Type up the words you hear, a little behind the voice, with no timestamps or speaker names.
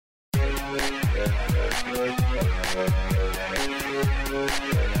Hey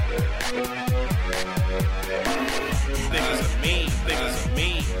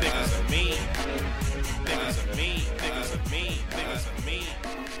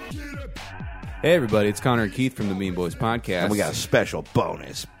everybody, it's Connor and Keith from the Mean Boys Podcast. And we got a special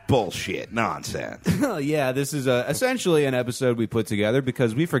bonus bullshit nonsense. Yeah, this is essentially an episode we put together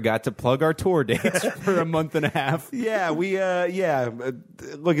because we forgot to plug our tour dates for a month and a half. Yeah,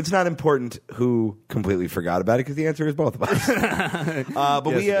 look, it's not important who completely forgot about it because the answer is both of us.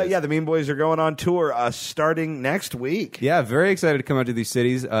 But Yes, the Mean Boys are going on tour starting next week. Yeah, very excited to come out to these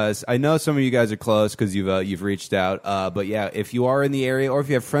cities. I know some of you guys are close because you've reached out. But yeah, if you are in the area or if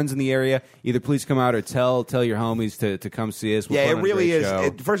you have friends in the area, either please come out or tell your homies to come see us. It really is.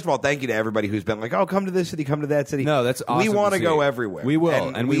 First of all, thank you to everybody who's been like, "Oh, come to this city, come to that city." No, that's awesome. We want to to go see. everywhere. We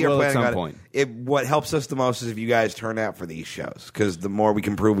will, and we will at some point. What helps us the most is if you guys turn out for these shows, because the more we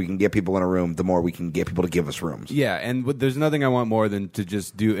can prove we can get people in a room, the more we can get people to give us rooms. Yeah, and there's nothing I want more than to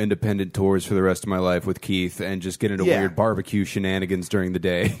just do independent tours for the rest of my life with Keith and just get into weird barbecue shenanigans during the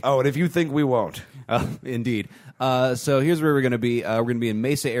day. Oh, and if you think we won't. Indeed. So here's where we're going to be. We're going to be in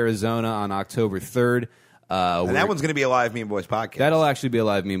Mesa, Arizona on October 3rd. And that one's going to be a live Mean Boys podcast. That'll actually be a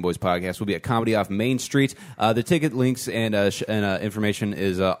live Mean Boys podcast. We'll be at Comedy Off Main Street. The ticket links and information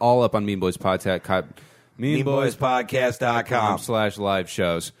is all up on Mean Boys Podcast. MeanBoysPodcast.com/live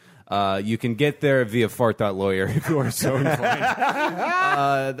shows. You can get there via fart.lawyer if you are so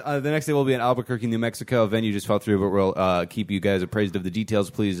inclined. The next day we'll be in Albuquerque, New Mexico. Venue just fell through, but we'll keep you guys appraised of the details.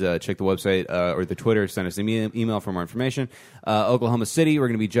 Please check the website or the Twitter. Send us an email for more information. Oklahoma City, we're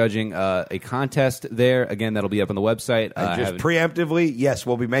going to be judging a contest there. Again, that'll be up on the website. Just preemptively, yes,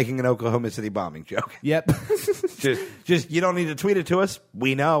 we'll be making an Oklahoma City bombing joke. Yep. just you don't need to tweet it to us.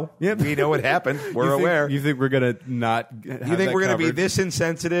 We know. Yep. We know what happened. We're aware. You think we're going to not have You think we're going to be covered? this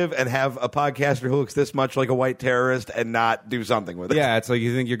insensitive and have a podcaster who looks this much like a white terrorist and not do something with it? Yeah, it's like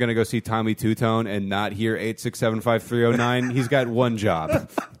you think you're going to go see Tommy Two-Tone and not hear 8675309. He's got one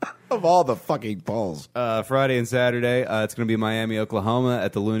job. Of all the fucking balls. Friday and Saturday, it's going to be Miami, Oklahoma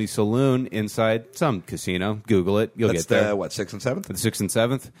at the Looney Saloon inside some casino. Google it. You'll That's get there. the 6th and 7th? The 6th and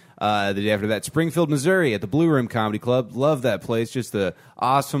 7th. The day after that, Springfield, Missouri at the Blue Room Comedy Club. Love that place. Just a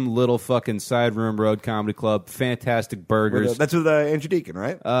awesome little fucking side room road comedy club. Fantastic burgers. That's with Andrew Deacon,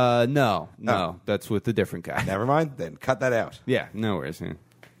 right? No. Oh. That's with a different guy. Never mind. Then cut that out. Yeah, no worries. Yeah.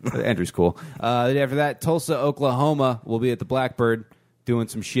 Andrew's cool. The day after that, Tulsa, Oklahoma. We'll be at the Blackbird doing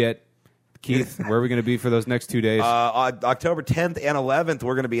some shit. Keith, where are we going to be for those next 2 days? October 10th and 11th,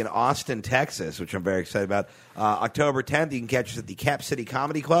 we're going to be in Austin, Texas, which I'm very excited about. October 10th, you can catch us at the Cap City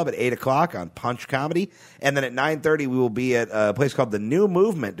Comedy Club at 8 o'clock on Punch Comedy. And then at 9:30, we will be at a place called The New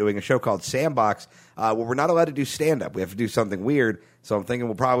Movement doing a show called Sandbox, where we're not allowed to do stand-up. We have to do something weird. So I'm thinking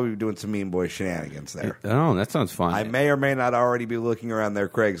we'll probably be doing some Mean Boys shenanigans there. Oh, that sounds fun. I may or may not already be looking around their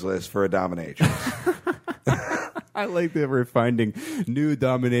Craigslist for a dominatrix. I like that we're finding new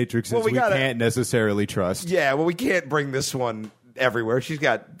dominatrixes we can't necessarily trust. Yeah, well, we can't bring this one everywhere. She's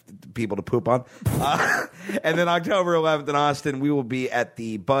got people to poop on. And then October 11th in Austin, we will be at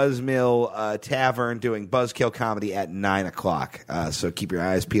the Buzzmill Tavern doing Buzzkill Comedy at 9 o'clock. So keep your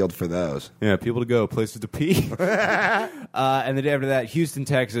eyes peeled for those. Yeah, people to go, places to pee. And the day after that, Houston,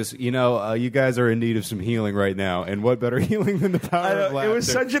 Texas. You know, you guys are in need of some healing right now. And what better healing than the power of laughter? It was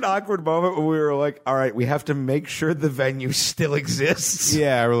such an awkward moment when we were like, all right, we have to make sure the venue still exists.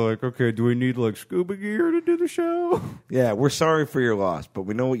 Yeah, we're like, okay, do we need like scuba gear to do the show? Yeah, we're sorry for your loss, but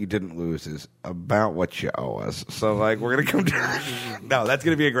we know what you didn't lose is about what you owe us. So, like, we're going to come to... No, that's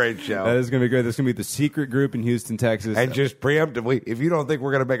going to be a great show. That is going to be great. That's going to be the secret group in Houston, Texas. And just preemptively, if you don't think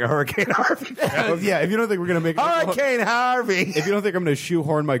we're going to make a Hurricane Harvey show, yeah, if you don't think we're going to make Hurricane Harvey, if you don't think I'm going to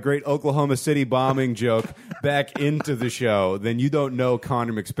shoehorn my great Oklahoma City bombing joke back into the show, then you don't know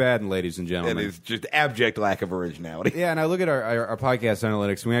Connor McSpadden, ladies and gentlemen. It is just abject lack of originality. Yeah, and I look at our podcast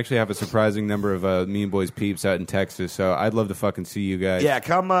analytics, and we actually have a surprising number of Mean Boys peeps out in Texas, so I'd love to fucking see you guys. Yeah,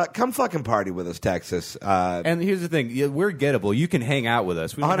 come fucking party with us, Texas. And here's the thing, we're gettable. You can hang out with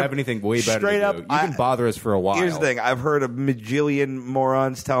us. We don't have anything way better straight to up, do. You can bother us for a while. Here's the thing. I've heard a majillion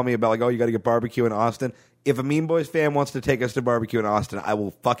morons tell me about, like, oh, you got to get barbecue in Austin. If a Mean Boys fan wants to take us to barbecue in Austin, I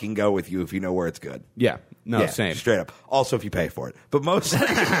will fucking go with you if you know where it's good. Yeah. No, same. Straight up. Also, if you pay for it. But mostly,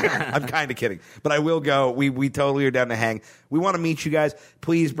 I'm kind of kidding. But I will go. We totally are down to hang. We want to meet you guys.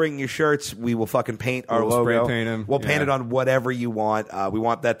 Please bring your shirts. We will fucking paint our logo. Spray paint them. We'll paint it on whatever you want. We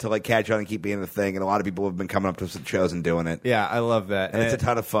want that to like catch on and keep being the thing. And a lot of people have been coming up to some shows and doing it. Yeah, I love that. And it's a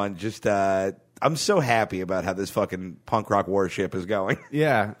ton of fun. Just I'm so happy about how this fucking punk rock warship is going.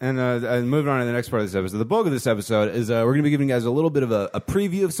 Yeah, and moving on to the next part of this episode. The bulk of this episode is we're going to be giving you guys a little bit of a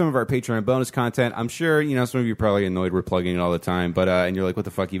preview of some of our Patreon bonus content. I'm sure some of you are probably annoyed we're plugging it all the time, but and you're like, what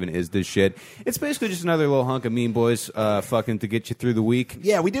the fuck even is this shit? It's basically just another little hunk of Mean Boys fucking to get you through the week.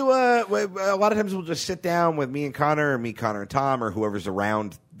 Yeah, we do. A lot of times we'll just sit down with me, Connor, and Tom, or whoever's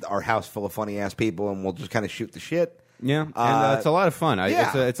around our house full of funny ass people, and we'll just kind of shoot the shit. Yeah, and it's a lot of fun.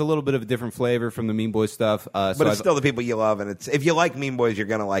 It's a little bit of a different flavor from the Mean Boys stuff. But it's still the people you love, and if you like Mean Boys, you're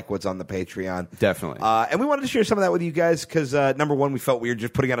going to like what's on the Patreon. Definitely. And we wanted to share some of that with you guys because, number one, we felt weird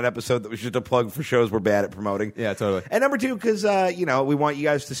just putting out an episode that was just a plug for shows we're bad at promoting. Yeah, totally. And number two, because, we want you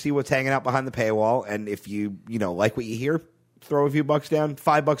guys to see what's hanging out behind the paywall, and if you, like what you hear, throw a few bucks down.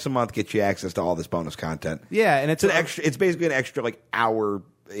 $5 a month gets you access to all this bonus content. Yeah, and it's an extra. It's basically an extra,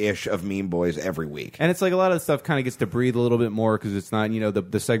 hour-ish of Mean Boys every week. And it's like a lot of the stuff kind of gets to breathe a little bit more because it's not,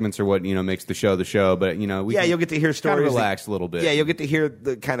 the segments are what, makes the show, but, you'll get to hear stories. Kind of relax a little bit. Yeah, you'll get to hear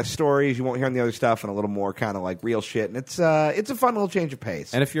the kind of stories you won't hear on the other stuff and a little more kind of like real shit. And it's a fun little change of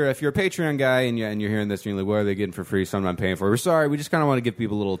pace. And if you're a Patreon guy and you're hearing this and you're like, what are they getting for free? Something I'm paying for. We're sorry. We just kind of want to give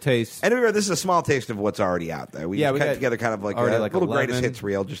people a little taste. And remember, this is a small taste of what's already out there. We cut together kind of like a little 11. greatest hits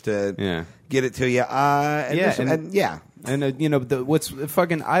reel just to get it to you. What's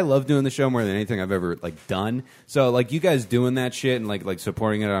fucking, I love doing the show more than anything I've ever done. So you guys doing that shit and like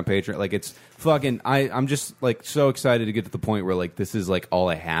supporting it on Patreon, it's fucking. I'm just so excited to get to the point where this is all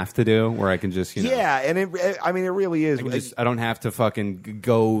I have to do, where I can just and it really is. I don't have to fucking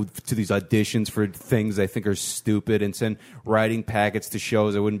go to these auditions for things I think are stupid and send writing packets to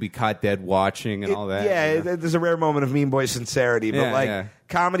shows I wouldn't be caught dead watching and all that. Yeah, there's a rare moment of Mean Boy sincerity, but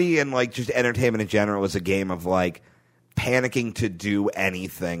comedy and just entertainment in general is a game of panicking to do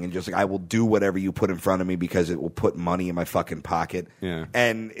anything and just I will do whatever you put in front of me because it will put money in my fucking pocket. Yeah.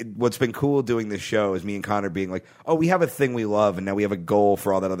 And what's been cool doing this show is me and Connor being like, oh, we have a thing we love and now we have a goal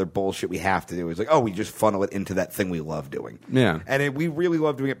for all that other bullshit we have to do. It's we just funnel it into that thing we love doing. Yeah. And we really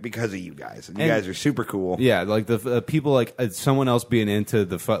love doing it because of you guys. And you guys are super cool. Yeah, the people someone else being into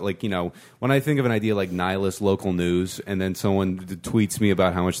the when I think of an idea like Nihilist local news and then someone tweets me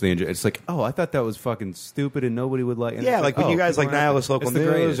about how much they enjoy it's I thought that was fucking stupid and nobody would like it. Yeah, when you guys like Nihilist Local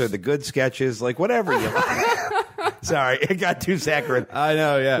News or the good sketches, whatever you like. Sorry, it got too saccharine. I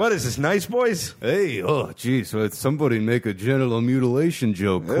know, yeah. What is this, Nice Boys? Hey, geez, somebody make a genital mutilation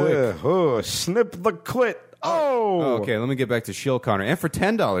joke, quick. Snip the clit. Okay, let me get back to Shill Connor. And for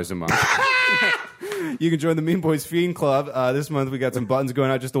 $10 a month. You can join the Mean Boys Fiend Club. This month we got some buttons going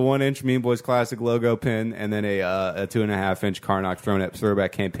out, just a 1-inch Mean Boys Classic logo pin, and then a 2.5-inch Karnak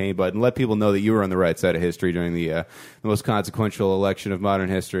throwback campaign button. Let people know that you were on the right side of history during the most consequential election of modern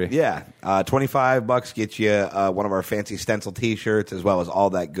history. Yeah, $25 gets you one of our fancy stencil T-shirts, as well as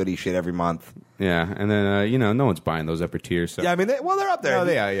all that goodie shit every month. Yeah, and then no one's buying those upper tiers. So. Yeah, they're up there. Oh,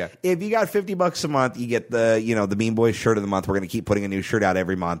 they are. Yeah. If you got $50 a month, you get the Mean Boys shirt of the month. We're going to keep putting a new shirt out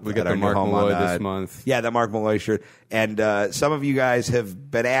every month. We got the Mark Malloy this month. Yeah, the Mark Malloy shirt. And some of you guys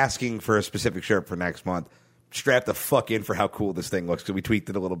have been asking for a specific shirt for next month. Strap the fuck in for how cool this thing looks because we tweaked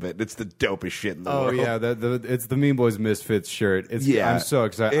it a little bit. It's the dopest shit in the world. Oh, yeah. It's the Mean Boys Misfits shirt. I'm so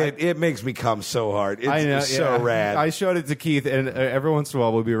excited. It makes me come so hard. It's so rad. I showed it to Keith, and every once in a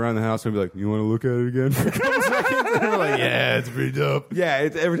while we'll be around the house and be like, you want to look at it again for a couple seconds? And we're like, yeah, it's pretty dope. Yeah,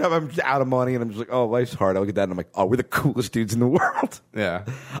 every time I'm out of money and I'm just like, oh, life's hard. I look at that and I'm like, oh, we're the coolest dudes in the world. Yeah.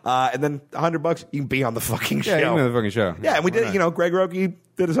 And then $100, you can be on the fucking show. Yeah, you can be on the fucking show. Yeah, and we did, Greg Roki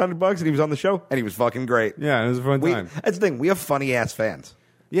did his $100 and he was on the show and he was fucking great. Yeah, it was a fun time. That's the thing. We have funny ass fans.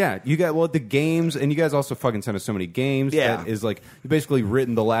 Yeah, you got the games, and you guys also fucking send us so many games. Yeah, that is you basically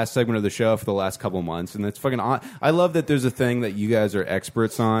written the last segment of the show for the last couple of months, and that's fucking. I love that there's a thing that you guys are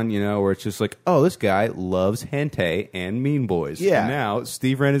experts on, where it's just oh, this guy loves hentai and Mean Boys. Yeah, and now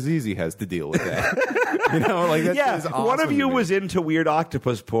Steve Renazizi has to deal with that. That's awesome. One of you was into weird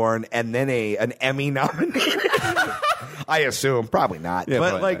octopus porn, and then an Emmy nominated. I assume, probably not,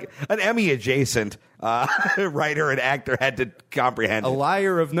 but an Emmy adjacent writer and actor had to comprehend. A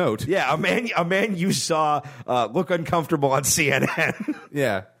liar of note. Yeah, a man you saw look uncomfortable on CNN.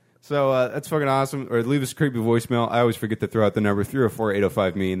 Yeah. So that's fucking awesome. Or leave us a creepy voicemail. I always forget to throw out the number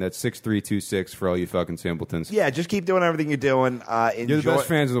 304-805-MEAN. That's 6326 for all you fucking simpletons. Yeah, just keep doing everything you're doing. You're the best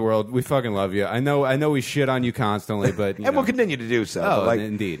fans in the world. We fucking love you. I know we shit on you constantly, but and we'll continue to do so. Oh,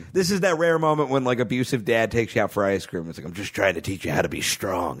 indeed. This is that rare moment when abusive dad takes you out for ice cream. It's I'm just trying to teach you how to be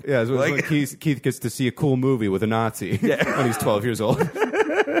strong. Yeah, it's when Keith gets to see a cool movie with a Nazi when he's 12 years old.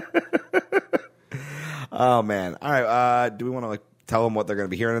 Oh man! All right, do we want to tell them what they're going to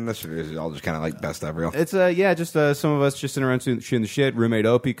be hearing in this, or is it all just kind of like best of real? It's just some of us just sitting around shooting the shit. Roommate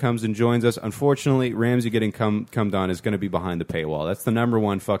Opie comes and joins us. Unfortunately, Ramsey getting cummed on is going to be behind the paywall. That's the number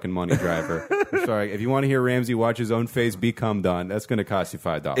one fucking money driver. I'm sorry, if you want to hear Ramsey watch his own face be cummed on, that's going to cost you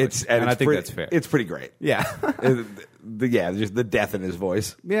 $5. And I think that's fair. It's pretty great. Yeah. Just the death in his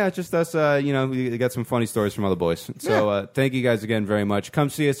voice. Yeah, just us. We got some funny stories from other boys. So thank you guys again very much. Come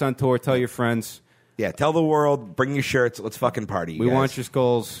see us on tour. Tell your friends. Yeah, tell the world. Bring your shirts. Let's fucking party. We want your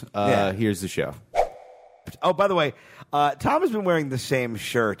skulls. Here's the show. Oh, by the way, Tom has been wearing the same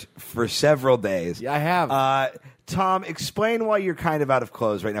shirt for several days. Yeah, I have. Tom, explain why you're kind of out of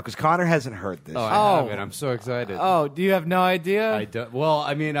clothes right now, because Connor hasn't heard this. I have it. I'm so excited. Oh, do you have no idea? I do. Well,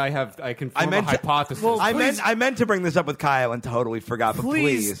 I mean, I can form a hypothesis. I meant to bring this up with Kyle and totally forgot, but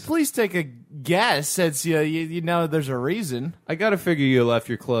Please take a guess, since you know there's a reason. I got to figure you left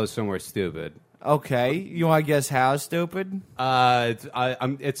your clothes somewhere stupid. Okay, you want to guess how stupid?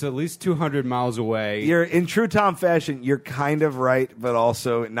 It's at least 200 miles away. You're in true Tom fashion. You're kind of right, but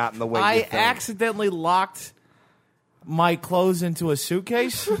also not in the way you think. I accidentally locked my clothes into a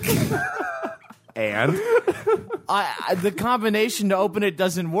suitcase. And the combination to open it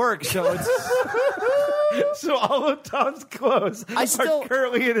doesn't work, so it's so all of Tom's clothes are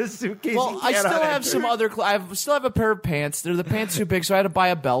currently in a suitcase. Well, I still have some other clothes. I still have a pair of pants. They're the pants too big, so I had to buy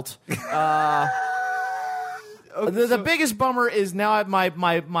a belt. The biggest bummer is now I have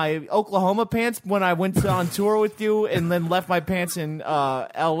my Oklahoma pants when I went on tour with you and then left my pants in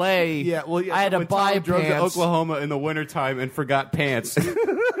L.A. Yeah, well, I had to buy Tom drove to pants. Oklahoma in the wintertime and forgot pants. So he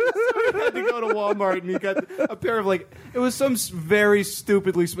had to go to Walmart and he got a pair of it was some very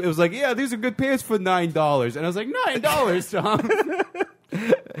stupidly. It was like, yeah, these are good pants for $9, and I was like, $9, Tom.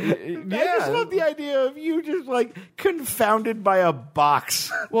 I just love the idea of you just confounded by a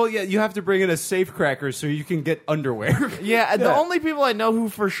box. Well, yeah, you have to bring in a safe cracker so you can get underwear. Yeah, the only people I know who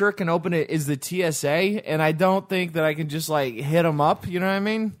for sure can open it is the TSA, and I don't think that I can just hit them up. You know what I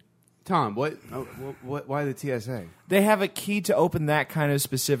mean? Tom, what? Why the TSA? They have a key to open that kind of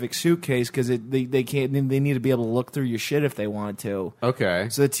specific suitcase because they can't. They need to be able to look through your shit if they want to. Okay.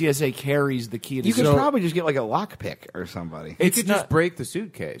 So the TSA carries the key. You could probably just get a lockpick or somebody. You could just break the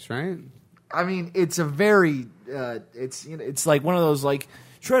suitcase, right? I mean, it's a very. It's like one of those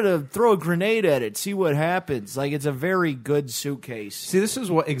try to throw a grenade at it, see what happens. It's a very good suitcase. See, this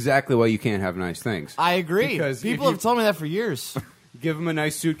is exactly why you can't have nice things. I agree. Because people have told me that for years. Give him a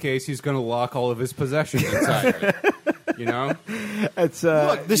nice suitcase, he's going to lock all of his possessions inside it. You know?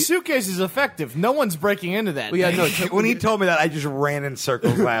 Look, the suitcase is effective. No one's breaking into that. Well, yeah, no, when he told me that, I just ran in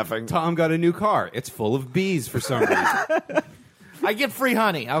circles laughing. Tom got a new car. It's full of bees for some reason. I get free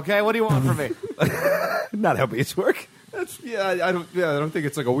honey, okay? What do you want from me? Not how bees work. I don't think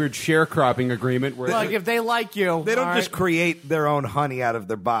it's a weird sharecropping agreement where Look, if they like you, they don't just create their own honey out of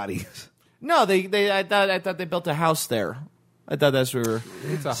their bodies. No, I thought they built a house there. I thought that's where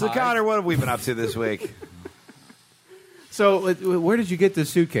we were. So, Connor, what have we been up to this week? So, where did you get this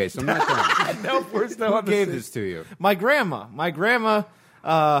suitcase? I'm not done. No, we're still Who gave this to you? My grandma. My grandma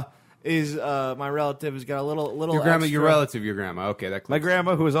is my relative. Has got a little. Your grandma, extra. your relative, your grandma. Okay, that. My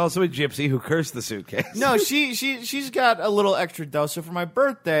grandma, who is also a gypsy, who cursed the suitcase. No, she's got a little extra dough. So for my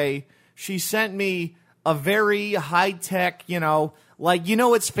birthday, she sent me a very high tech.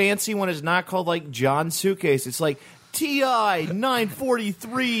 It's fancy when it's not called John suitcase. It's TI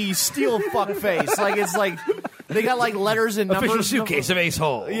 943 steel fuckface. They got letters and numbers. Official suitcase of Ace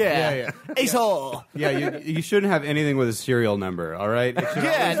Hole. Yeah. Ace Hole. Yeah, you shouldn't have anything with a serial number, all right? It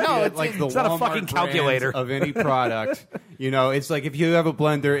should always be the it's not a Walmart fucking calculator of any product. It's if you have a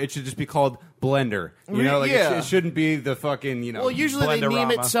blender, it should just be called Blender. It shouldn't be the fucking, Well, usually they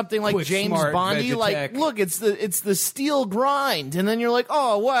name it something like Quick, James smart, Bondy. Vegetech. Look, it's the steel grind, and then you're like,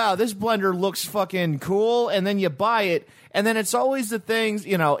 oh wow, this blender looks fucking cool, and then you buy it. And then it's always the things,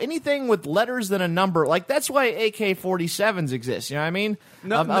 anything with letters than a number. That's why AK-47s exist, you know what I mean?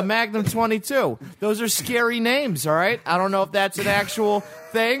 A Magnum 22. Those are scary names, all right? I don't know if that's an actual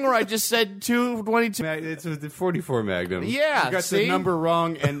thing or I just said 222. It's a 44 Magnum. Yeah, you got see? the number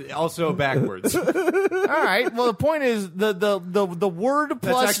wrong and also backwards. All right, well, the point is the word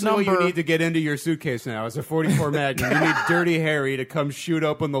plus That's actually number. what you need to get into your suitcase now. It's a 44 Magnum. You need Dirty Harry to come shoot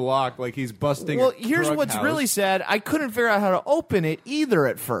open the lock like he's busting Well, a here's drug what's house. really sad. I couldn't figure out how to open it either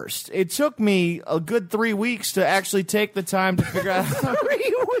at first. It took me a good 3 weeks to actually take the time to figure out. 3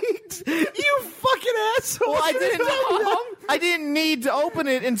 weeks? You fucking asshole! Well, I didn't need to open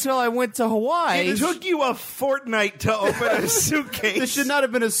open it until I went to Hawaii. It took you a fortnight to open a suitcase. This should not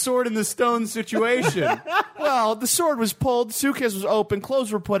have been a sword in the stone situation. Well, the sword was pulled, suitcase was open,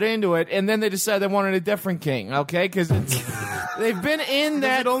 clothes were put into it, and then they decided they wanted a different king, okay? Because they've been in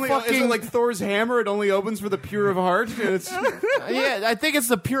that fucking... Is it like Thor's hammer? It only opens for the pure of heart? Yeah, I think it's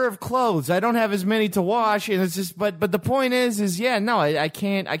the pure of clothes. I don't have as many to wash, and it's just... But the point is yeah, no, I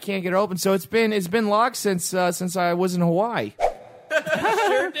can't get it open. So it's been locked since I was in Hawaii.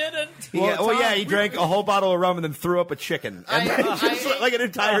 Sure didn't. He drank a whole bottle of rum and then threw up a chicken. And like an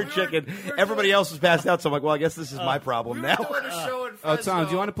entire chicken. Everybody else was passed out, so I'm like, well, I guess this is my problem now. Doing a show in Oh, Fresno. Tom,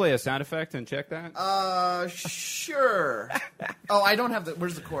 do you want to play a sound effect and check that? Sure. Oh, I don't have the...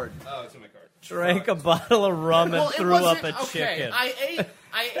 Where's the cord? Oh, it's in my card. Drank a bottle of rum and it threw up wasn't- a okay, chicken.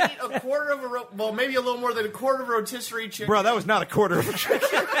 I ate a quarter of well, maybe a little more than a quarter of a rotisserie chicken. Bro, that was not a quarter of a chicken.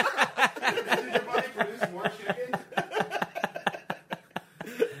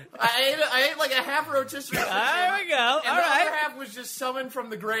 I ate like a half a rotisserie chicken. There we go. And All the right. other half was just summoned from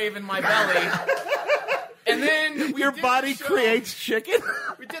the grave in my belly. And then Your did body the show. creates chicken?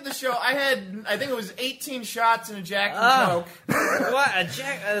 We did the show. I think it was 18 shots and a Jack and Oh. Coke. What a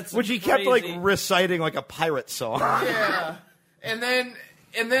jack? That's Which he kept like crazy. reciting like a pirate song. Yeah. And then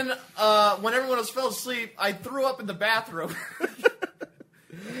when everyone else fell asleep, I threw up in the bathroom.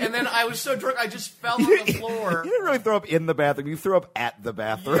 And then I was so drunk, I just fell on the floor. You didn't really throw up in the bathroom. You threw up at the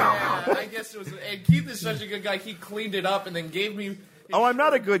bathroom. Yeah, I guess it was. And Keith is such a good guy. He cleaned it up and then gave me. Oh, I'm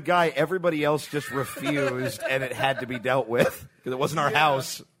not a good guy. Everybody else just refused, and it had to be dealt with because it wasn't our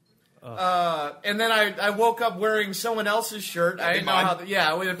house. And then I woke up wearing someone else's shirt. I didn't know how.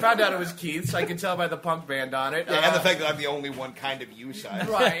 I found out it was Keith's. I could tell by the punk band on it. And the fact that I'm the only one kind of you side.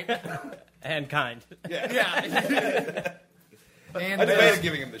 Right. And kind. Yeah. And, I debated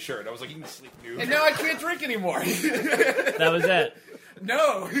giving him the shirt. I was like, you can sleep nude. and now I can't drink anymore. That was it.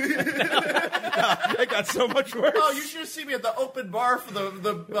 No. It got so much worse. Oh, you should have seen me at the open bar for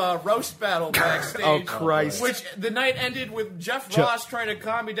the roast battle backstage. Oh, Christ. Which the night ended with Jeff Ross trying to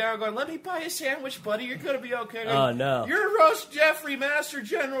calm me down, going, "Let me buy a sandwich, buddy. You're going to be okay." Oh, no. You're Roast Jeffrey, Master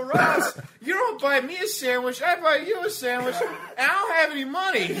General Ross. You don't buy me a sandwich. I buy you a sandwich. And I don't have any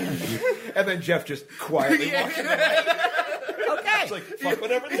money. And then Jeff just quietly walked in. Okay. It's like, fuck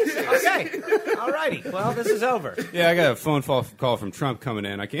whatever this is. Okay. All righty. Well, this is over. Yeah, I got a phone call from Trump coming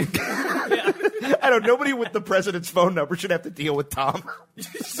in. I can't. I don't know. Nobody with the president's phone number should have to deal with Tom.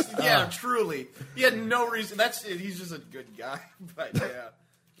 Yeah, truly. He had no reason. He's just a good guy. But yeah.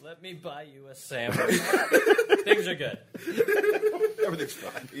 Let me buy you a sandwich. Things are good. Everything's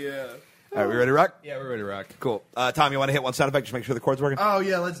fine. Yeah. All right, we ready to rock? Yeah, we're ready to rock. Cool. Tom, you want to hit one sound effect? Just make sure the cord's working. Oh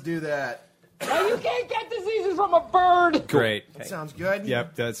yeah, let's do that. You can't get diseases from a bird. Great. That sounds good.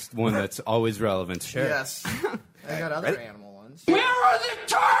 Yep, that's one that's always relevant. Sure. Yes. I got other animal ones. Where are the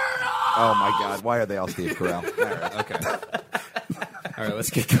turtles? Oh my God! Why are they all Steve Carell? All right, Okay. All right, let's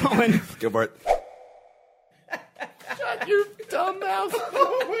get going. go for it. Shut your dumb mouth.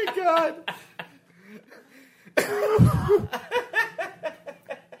 Oh my god.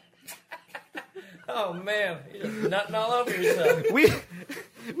 Oh, man. You're just nutting all over yourself.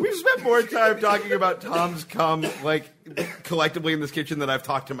 We've spent more time talking about Tom's cum, like, collectively in this kitchen than I've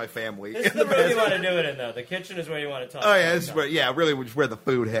talked to my family. This is the room you want to do it in, though. The kitchen is where you want to talk. Oh yeah, this is where, really where the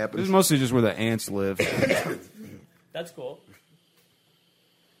food This happens. is mostly just where the ants live. That's cool.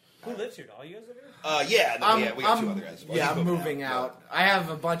 Who lives here? All you guys live here? We got two other guys. Well, Yeah, you I'm go moving now. out. I have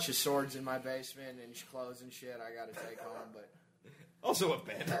a bunch of swords in my basement and clothes and shit I gotta take home, but Also a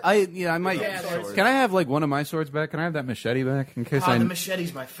band. I might. Yeah, there's- Can I have like one of my swords back? Can I have that machete back in case the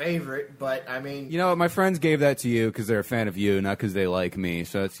machete's my favorite, but I mean You know what? My friends gave that to you because they're a fan of you, not because they like me.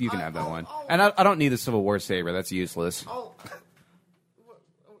 So you can have that one. And I don't need the Civil War saber. That's useless.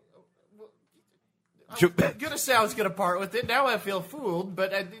 I'm gonna say I was gonna part with it. Now I feel fooled,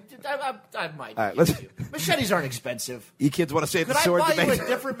 but I might. All right, let's. Machetes aren't expensive. You kids want to say the Could I sword buy you debate? a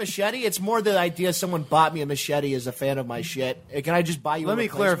different machete? It's more the idea someone bought me a machete as a fan of my shit. Can I just buy you? Let a me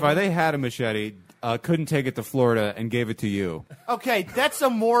replacement? clarify. They had a machete, couldn't take it to Florida, and gave it to you. Okay, that's a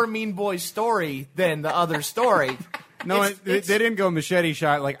more Mean Boys story than the other story. No, It's- they didn't go machete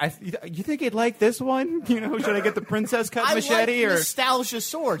shot. Like, you think he'd like this one? You know, should I get the princess cut I machete like or? nostalgia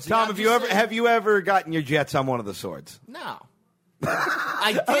swords. Tom, I'm have just you ever gotten your jets on one of the swords? No.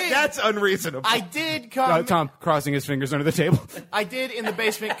 I did. That's unreasonable. I did come. Tom crossing his fingers under the table. I did in the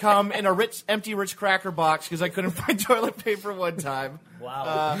basement come in a empty Ritz cracker box because I couldn't find toilet paper one time.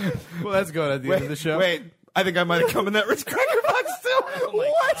 Wow. Well, that's good at the end of the show. Wait, I think I might have come in that Ritz cracker box too.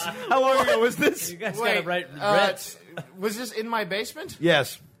 What? How long ago was this? You guys got Wait, it right. was this in my basement?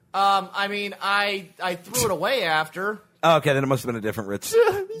 Yes. I mean, I threw it away after. Oh, okay, then it must have been a different Ritz.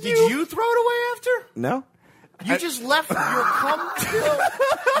 Did you throw it away after? No? You just left your cum.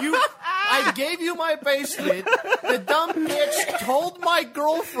 I gave you my basement. The dumb bitch told my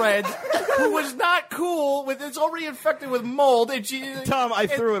girlfriend, who was not cool, it's already infected with mold, and she. Tom, I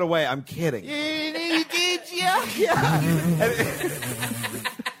threw it away. I'm kidding. You did, yeah.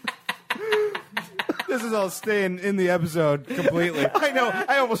 This is all staying in the episode completely. I know.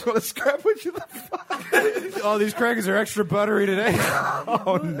 I almost want to scrap with you the fuck. All these crackers are extra buttery today.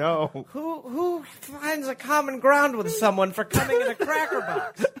 Oh, no. Who finds a common ground with someone for coming in a cracker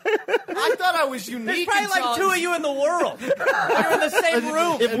box? I thought I was There's unique. probably like two of you in the world. You're in the same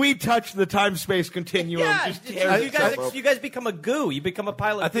room. If we touch the time-space continuum, Yeah, just tear you guys become a goo. You become a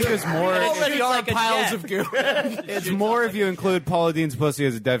pile of I think goo. it's more. And it Already shoots are like a piles jet. of goo. It's more if you include Paula Dean's pussy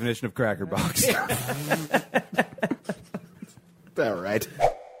as a definition of cracker box. All right.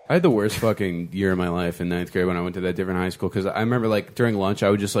 I had the worst fucking year of my life in 9th grade when I went to that different high school because I remember like during lunch I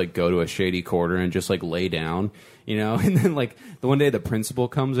would just like go to a shady corner and just like lay down, you know, and then like the one day the principal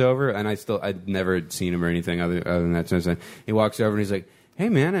comes over and I'd never seen him or anything other than that since then. He walks over and he's like, "Hey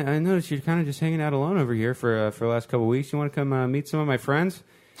man, I noticed you're kind of just hanging out alone over here for the last couple of weeks. You want to come meet some of my friends?"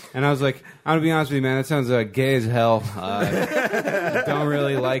 And I was like, "I'm gonna be honest with you, man. That sounds gay as hell. Don't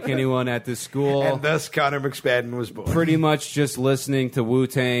really like anyone at this school." And thus Connor McSpadden was born. Pretty much just listening to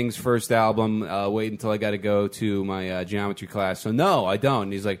Wu-Tang's first album, wait until I got to go to my geometry class. So no, I don't.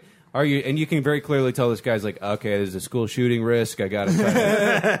 And he's like, "Are you?" And you can very clearly tell this guy's like, "Okay, there's a school shooting risk. I got to try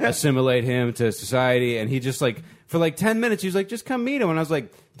to assimilate him to society." And he just like, for like 10 minutes, he was like, "Just come meet him." And I was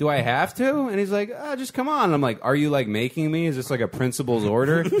like, "Do I have to?" And he's like, "Oh, just come on." And I'm like, "Are you like making me? Is this like a principal's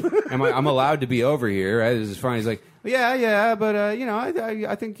order? I'm allowed to be over here, right? This is fine." He's like, yeah, but you know,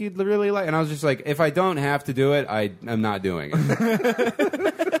 I think you'd really like. And I was just like, if I don't have to do it, I'm not doing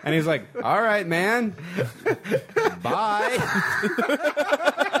it. And he's like, "All right, man, bye."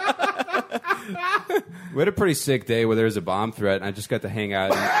 We had a pretty sick day where there was a bomb threat, and I just got to hang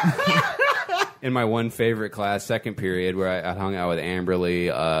out in my one favorite class, second period, where I hung out with Amberly,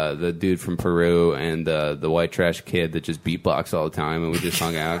 the dude from Peru, and the white trash kid that just beatboxed all the time, and we just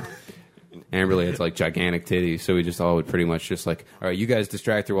hung out. Amberly had like gigantic titties, so we just all would pretty much just like, "All right, you guys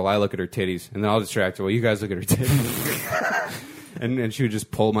distract her while I look at her titties, and then I'll distract her while you guys look at her titties." And she would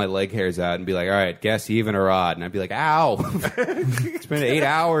just pull my leg hairs out and be like, "All right, guess even or odd." And I'd be like, "Ow." It's been 8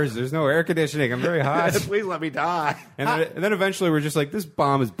 hours. There's no air conditioning. I'm very hot. Please let me die. And then eventually we're just like, this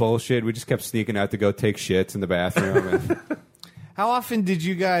bomb is bullshit. We just kept sneaking out to go take shits in the bathroom. And How often did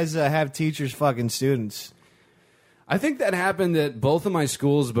you guys have teachers fucking students? I think that happened at both of my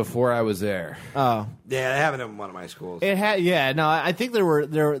schools before I was there. Oh, Yeah, that happened in one of my schools. it had. Yeah, no, I think there were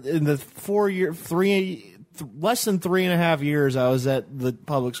in the less than 3.5 years I was at the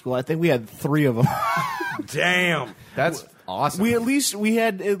public school. I think we had 3 of them. Damn. That's awesome. We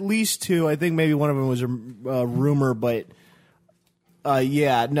had at least 2. I think maybe one of them was a rumor, but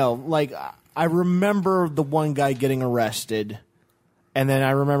yeah, no. Like I remember the one guy getting arrested, and then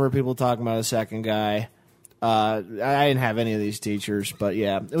I remember people talking about a second guy. I didn't have any of these teachers, but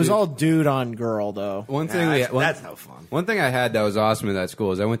yeah, it was all dude on girl though. One thing That's no fun. One thing I had that was awesome in that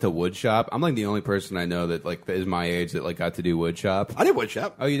school is I went to wood shop. I'm like the only person I know that like is my age that like got to do wood shop. I did wood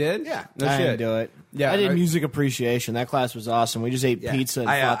shop. Oh, you did? Yeah. No I shit. didn't do it. Yeah, I did right. music appreciation. That class was awesome. We just ate pizza. And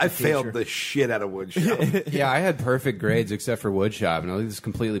fought the I failed teacher. the shit out of wood shop. Yeah, I had perfect grades except for wood shop, and I think this is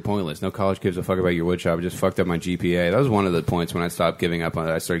completely pointless. No college gives a fuck about your wood shop. It just fucked up my GPA. That was one of the points when I stopped giving up on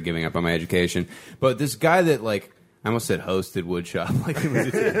it. I started giving up on my education. But this guy that like I almost said hosted wood shop. Like it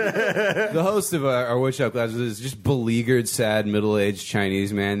was the host of our wood shop class was this just beleaguered, sad, middle-aged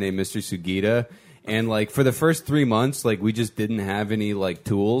Chinese man named Mr. Sugita. And like for the first 3 months, like we just didn't have any like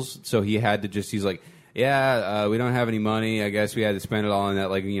tools, so he had to he's like, "Yeah, we don't have any money. I guess we had to spend it all on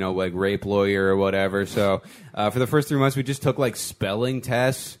that, like, you know, like rape lawyer or whatever." So for the first 3 months, we just took like spelling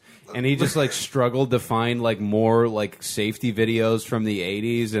tests, and he just like struggled to find like more like safety videos from the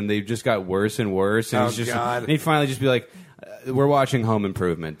 80s, and they just got worse and worse. And Oh, he's just, God. and he'd finally just be like, "We're watching Home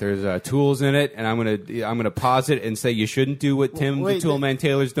Improvement. There's tools in it, and I'm gonna pause it and say you shouldn't do what Tim the Wait, Toolman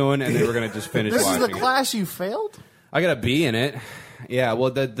Taylor's doing," and they were gonna just finish This is watching the it. class you failed? I got a B in it. Yeah, well,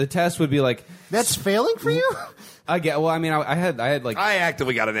 the test would be like, That's failing for you? I had like I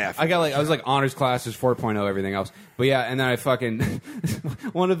actively got an F. I was like honors classes 4.0 everything else. But yeah, and then I fucking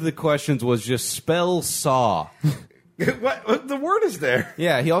one of the questions was just spell saw. What the word is there?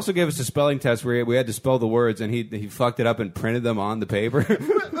 Yeah, he also gave us a spelling test where we had to spell the words, and he fucked it up and printed them on the paper.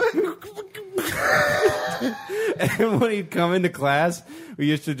 And when he'd come into class, we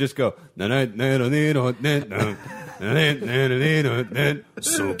used to just go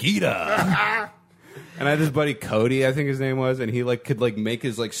Sugita. And I had this buddy Cody, I think his name was, and he like could like make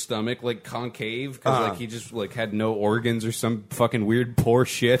his like stomach like concave because like he just like had no organs or some fucking weird poor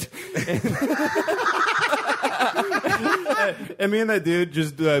shit. And me and that dude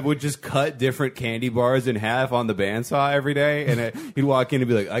just would just cut different candy bars in half on the bandsaw every day. And he'd walk in and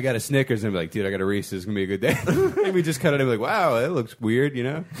be like, I got a Snickers. And I'd be like, dude, I got a Reese's. It's going to be a good day. And we just cut it and be like, wow, that looks weird, you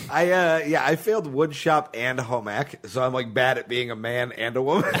know? I failed wood shop and home ec, so I'm like bad at being a man and a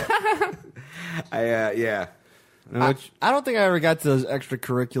woman. Yeah. I don't think I ever got to those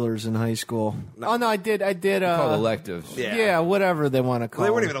extracurriculars in high school. No. Oh no, I did. Called electives. Yeah, whatever they want to call. Well,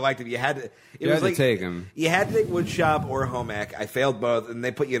 they weren't even elective. You had to. You had to take them. You had to take wood shop or home ec. I failed both, and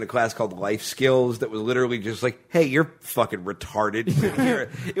they put you in a class called life skills that was literally just like, hey, you're fucking retarded.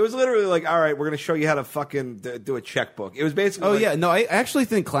 It was literally like, all right, we're going to show you how to fucking do a checkbook. It was basically. Oh like, yeah, no, I actually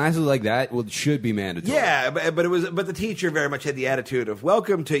think classes like that should be mandatory. Yeah, but the teacher very much had the attitude of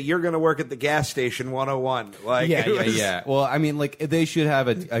welcome to you're going to work at the gas station 101. Like yeah. Well, I mean, like they should have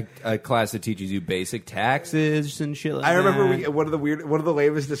a class that teaches you basic taxes and shit like that. I remember one of the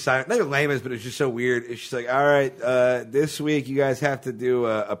lamest assignments, not the lamest, but it's just so weird. It's just like, all right, this week you guys have to do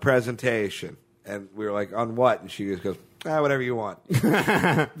a presentation. And we were like, on what? And she just goes, whatever you want.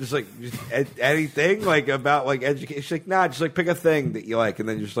 just anything like about like education. She's like, nah, just like pick a thing that you like and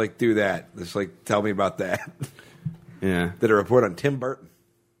then just like do that. Just like tell me about that. Yeah. Did a report on Tim Burton.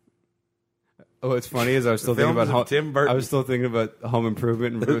 Oh, what's funny is I was still thinking about Tim Burton. I was still thinking about Home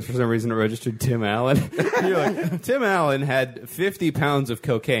Improvement, and for some reason it registered Tim Allen. You're like, Tim Allen had 50 pounds of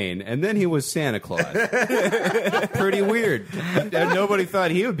cocaine, and then he was Santa Claus. Pretty weird. And nobody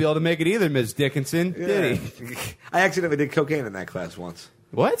thought he would be able to make it either, Ms. Dickinson, did he? I accidentally did cocaine in that class once.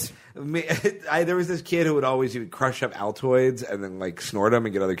 What? There was this kid who would crush up Altoids and then like snort them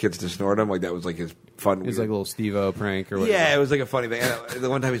and get other kids to snort them. Like that was like his fun. It was like a little Steve-O prank or whatever. Yeah, it was like a funny thing. And the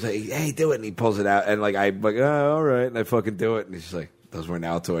one time he's like, "Hey, do it," and he pulls it out, and like I'm like, "Oh, all right," and I fucking do it, and he's just like, "Those weren't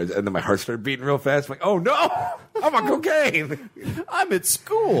Altoids," and then my heart started beating real fast. I'm like, "Oh no, I'm on cocaine." I'm at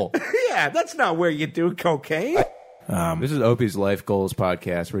school. Yeah, that's not where you do cocaine. This is Opie's Life Goals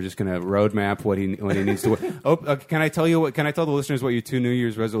podcast. We're just going to roadmap what he needs to. Can I tell the listeners what your 2 New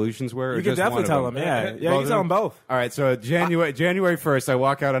Year's resolutions were? You can definitely tell them. Yeah, you can tell them both. All right. So January 1st, I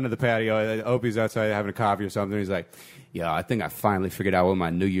walk out onto the patio. Opie's outside having a coffee or something. He's like, "Yeah, I think I finally figured out what my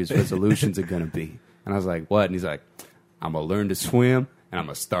New Year's resolutions are going to be." And I was like, "What?" And he's like, "I'm gonna learn to swim." And I'm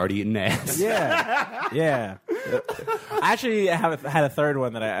going to start eating ass. Yeah. I actually had a third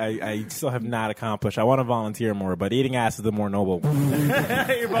one that I still have not accomplished. I want to volunteer more, but eating ass is the more noble one.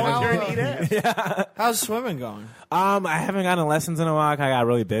 You're volunteering to eat ass? Yeah. How's swimming going? I haven't gotten lessons in a while. I got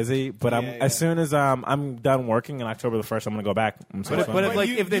really busy. But as soon as I'm done working on October the 1st, I'm going to go back. But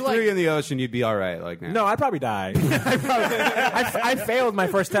if they threw you in the ocean, you'd be all right. Like now. No, I'd probably die. I failed my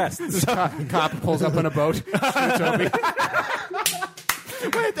first test. Cop pulls up on a boat. Shoots Opie.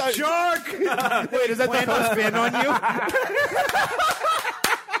 Wait, shark! Wait, is that the Coast Fin on you?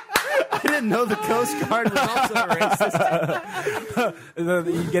 I didn't know the Coast Guard was also racist.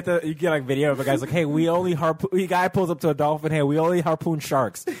 You get like video of a guy's like, "Hey, we only harpoon." Guy pulls up to a dolphin. "Hey, we only harpoon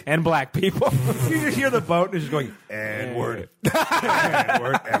sharks and black people." You just hear the boat and it's just going, "N-word,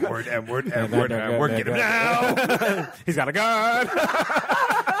 N-word, N-word, N-word, N-word, N-word. Get him now! He's got a gun."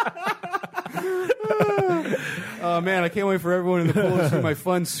 Oh man, I can't wait for everyone in the pool to see my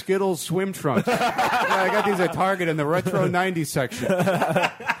fun Skittles swim trunks. I got these at Target in the retro 90s section.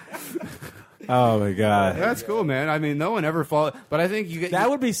 Oh my god, that's cool, man. I mean, no one ever followed, but I think that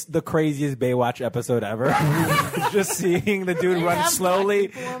would be the craziest Baywatch episode ever. Just seeing the dude run slowly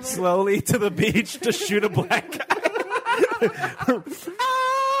to the beach to shoot a black guy.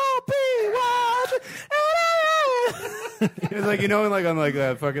 It's like, you know, like on like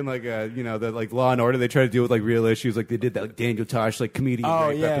fucking like you know, the like Law and Order, they try to deal with like real issues, like they did that like Daniel Tosh like comedian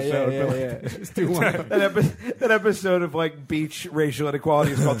episode. Yeah. Just do one. That episode of like beach racial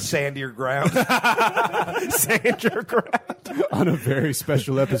inequality is called Sand Your Ground. Sand Your Ground. On a very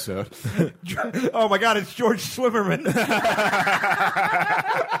special episode. Oh my God, it's George Swimmerman.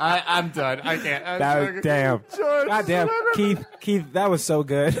 I'm done. I can't. Damn. God damn. Keith, that was so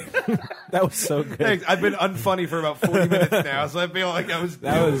good. That was so good. Thanks. I've been unfunny for about 40 minutes now, so I feel like that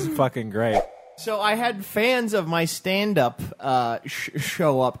was fucking great. So I had fans of my stand-up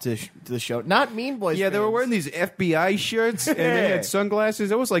show up to the show. Not Mean Boys. Yeah, fans. they were wearing these FBI shirts and they had sunglasses.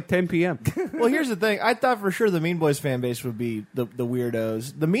 It was like 10 p.m. Well, here's the thing. I thought for sure the Mean Boys fan base would be the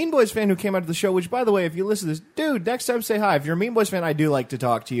weirdos. The Mean Boys fan who came out to the show, which, by the way, if you listen to this, dude, next time say hi. If you're a Mean Boys fan, I do like to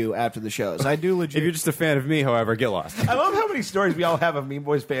talk to you after the shows. I do legit. If you're just a fan of me, however, get lost. I love how many stories we all have of Mean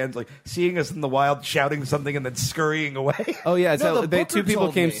Boys fans like seeing us in the wild, shouting something, and then scurrying away. Oh yeah, No, so the they, Booker two people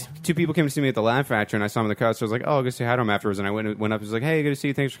told came me. to see me at the Laugh Factory, and I saw him in the crowd, so I was like, oh, I'll go say hi to him afterwards. And I went up and was like, hey, good to see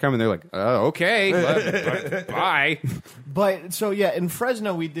you. Thanks for coming. They're like, okay, bye. But so yeah, in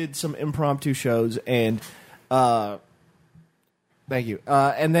Fresno we did some impromptu shows, and thank you.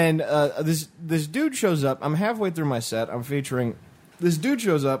 And then this dude shows up. I'm halfway through my set. I'm featuring this dude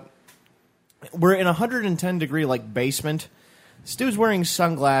shows up. We're in a 110 degree like basement. This dude's wearing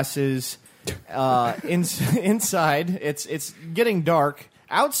sunglasses. Inside, it's getting dark.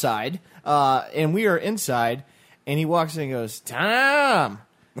 Outside, and we are inside. And he walks in and goes, Tom.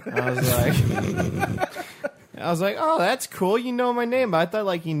 I was like, oh, that's cool. You know my name. But I thought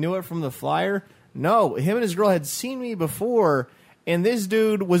like he knew it from the flyer. No, him and his girl had seen me before. And this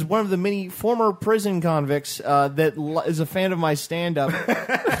dude was one of the many former prison convicts that is a fan of my stand-up.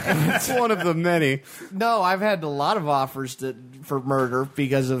 It's one of the many. No, I've had a lot of offers for murder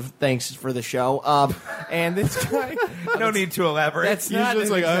because of thanks for the show. And this guy... No need to elaborate. That's not Usually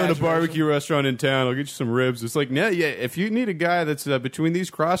it's like, I own a barbecue restaurant in town. I'll get you some ribs. It's like, nah, yeah, if you need a guy that's between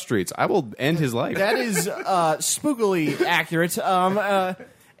these cross streets, I will end his life. That is spookily accurate.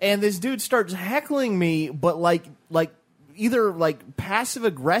 And this dude starts heckling me, but like either like passive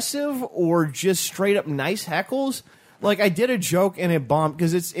aggressive or just straight up nice heckles. Like I did a joke and it bombed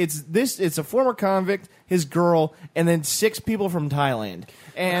because it's a former convict, his girl, and then 6 people from Thailand.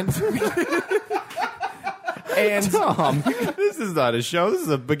 And Tom, this is not a show. This is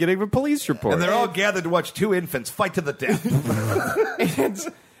the beginning of a police report. And they're all gathered to watch 2 infants fight to the death. and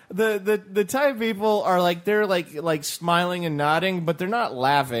the Thai people are like they're like smiling and nodding, but they're not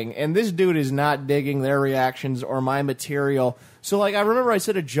laughing. And this dude is not digging their reactions or my material. So like I remember I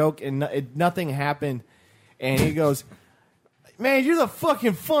said a joke and nothing happened, and he goes, "Man, you're the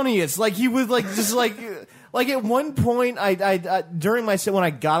fucking funniest." Like he was like just like at one point I during my set when I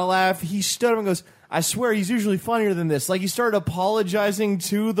got a laugh, he stood up and goes, I swear he's usually funnier than this. Like he started apologizing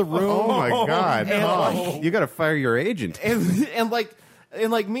to the room. Oh my god! And, you got to fire your agent. And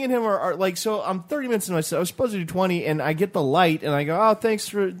like me and him are like, so I'm 30 minutes into my set. I was supposed to do 20, and I get the light, and I go, oh, thanks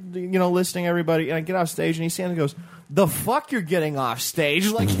for listening, everybody. And I get off stage, and he stands and goes, the fuck you're getting off stage?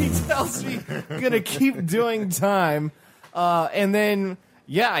 Like he tells me I'm gonna keep doing time, and then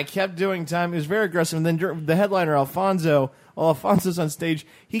yeah, I kept doing time. It was very aggressive. And then the headliner Alfonso's on stage.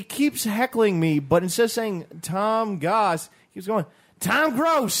 He keeps heckling me, but instead of saying Tom Goss, he was going Tom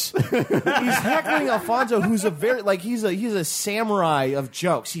Gross. He's heckling Alfonso, who's he's a samurai of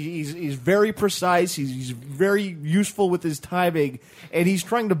jokes. He's very precise. He's very useful with his timing, and he's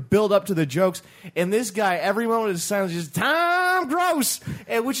trying to build up to the jokes. And this guy, every moment of silence, is just Tom Gross,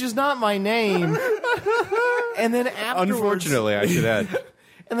 which is not my name. And then afterwards, unfortunately, I should add.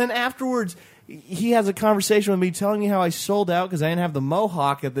 And then afterwards, he has a conversation with me telling me how I sold out because I didn't have the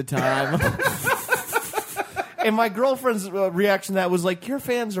mohawk at the time. And my girlfriend's reaction to that was like, your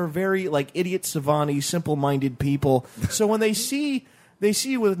fans are very like idiot savant-y, simple-minded people. So when they see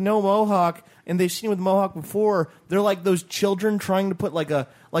you with no mohawk and they've seen you with mohawk before, they're like those children trying to put like a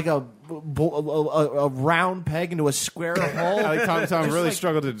round peg into a square hole. Tom really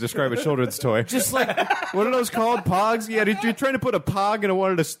struggled to describe a children's toy. Just like what are those called? Pogs? Yeah, you're trying to put a pog in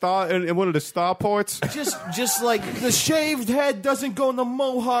one of the star ports. Just like the shaved head doesn't go in the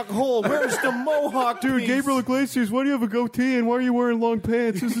mohawk hole. Where's the mohawk, dude? piece? Gabriel Iglesias, why do you have a goatee and why are you wearing long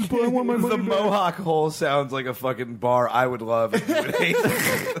pants? This is I want my money The back. Mohawk Hole sounds like a fucking bar I would love. If you would hate.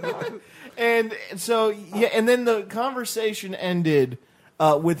 And so yeah, and then the conversation ended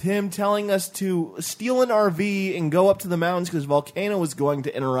with him telling us to steal an RV and go up to the mountains because Volcano was going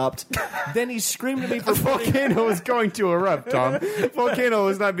to interrupt. Then he screamed at me for Volcano was going to erupt, Tom. Volcano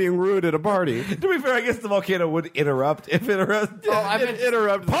was not being rude at a party. To be fair, I guess the volcano would interrupt if it interrupted. Oh, I meant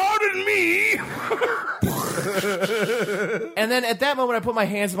interrupt. Pardon me. And then at that moment, I put my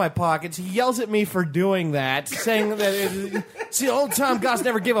hands in my pockets. He yells at me for doing that, saying that see, old Tom Goss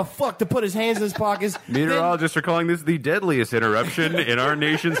never gave a fuck to put his hands in his pockets. Meteorologists are calling this the deadliest interruption in our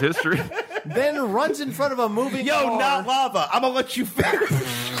nation's history. Then runs in front of a moving Yo, car. not lava. I'm gonna let you finish.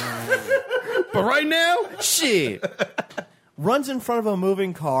 But right now, shit. Runs in front of a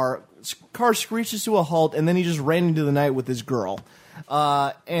moving car. Car screeches to a halt, and then he just ran into the night with his girl.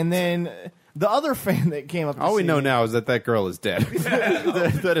 And then the other fan that came up. All we know now is that girl is dead.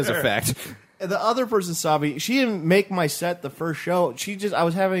 that is a fact. The other person saw me. She didn't make my set the first show. I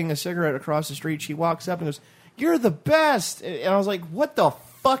was having a cigarette across the street. She walks up and goes, "You're the best." And I was like, "What the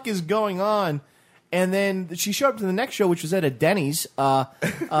fuck is going on?" And then she showed up to the next show, which was at a Denny's. I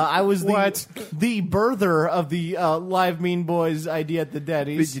was the birther of the Live Mean Boys idea at the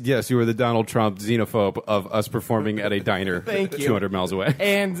Denny's. Yes, you were the Donald Trump xenophobe of us performing at a diner Thank you. 200 miles away.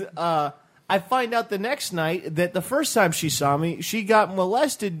 And I find out the next night that the first time she saw me, she got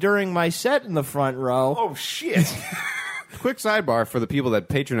molested during my set in the front row. Oh, shit. Quick sidebar for the people that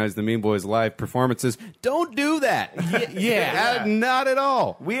patronize the Mean Boys live performances: don't do that. Yeah. Not at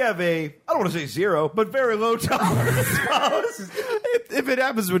all. We have I don't want to say zero, but very low tolerance policy. If it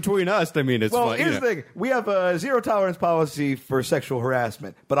happens between us, I mean, it's Well, fine. here's the thing. We have a zero tolerance policy for sexual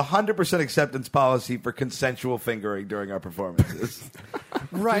harassment, but 100% acceptance policy for consensual fingering during our performances.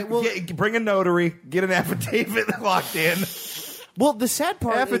 Right. Well, Bring a notary, get an affidavit locked in. well, the sad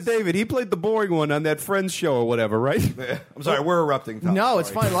part is... Affidavit. He played the boring one on that Friends show or whatever, right? I'm sorry, we're erupting. Tom. No,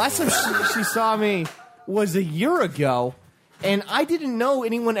 it's Sorry. fine. Last time she saw me was a year ago, and I didn't know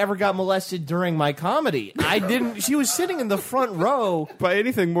anyone ever got molested during my comedy. I didn't. She was sitting in the front row, By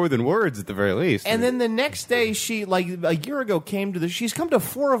anything more than words, at the very least. and then the next day, she, like a year ago, came to the. She's come to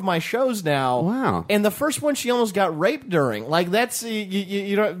 4 of my shows now. Wow. And the first one, she almost got raped during. Like that's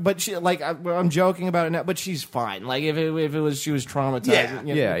you know. But she, like, I'm joking about it now, but she's fine. Like if it was, she was traumatized. Yeah.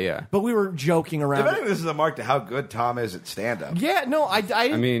 you know. Yeah. But we were joking If around. anything, this is a mark to how good Tom is at stand-up. Yeah, no,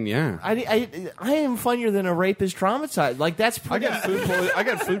 I mean, yeah. I am funnier than a rapist traumatized. Like that's I pretty.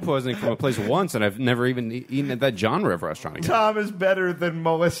 got food poisoning from a place once, and I've never even eaten at that genre of restaurant again. Tom is better than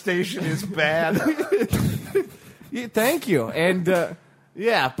molestation is bad. Yeah, thank you. And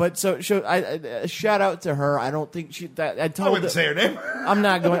yeah, but so shout out to her. I don't think she. I I told wouldn't say her name. I'm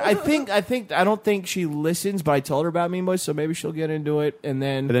not going. I don't think she listens, but I told her about Mean Boys, so maybe she'll get into it, and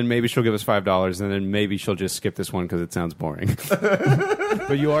then. And then maybe she'll give us $5, and then maybe she'll just skip this one because it sounds boring.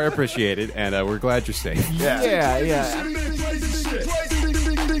 But you are appreciated, and we're glad you're safe. Yeah. Crazy.